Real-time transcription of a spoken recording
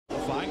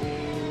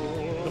qualifying.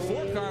 The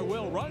 4-car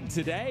will run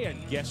today,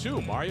 and guess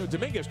who? Mario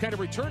Dominguez kind of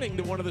returning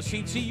to one of the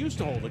seats he used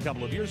to hold a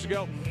couple of years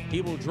ago.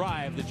 He will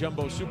drive the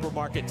Jumbo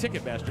Supermarket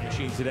Ticketmaster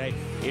machine today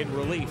in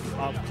relief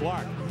of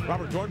Clark.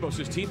 Robert Dornbos,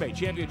 his teammate,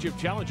 championship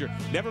challenger,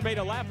 never made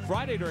a lap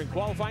Friday during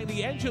qualifying.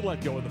 The engine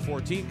let go in the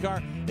 14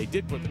 car. They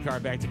did put the car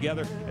back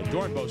together, and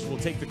Dornbos will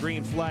take the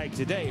green flag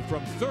today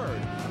from third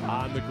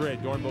on the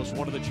grid. Dornbos,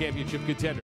 one of the championship contenders.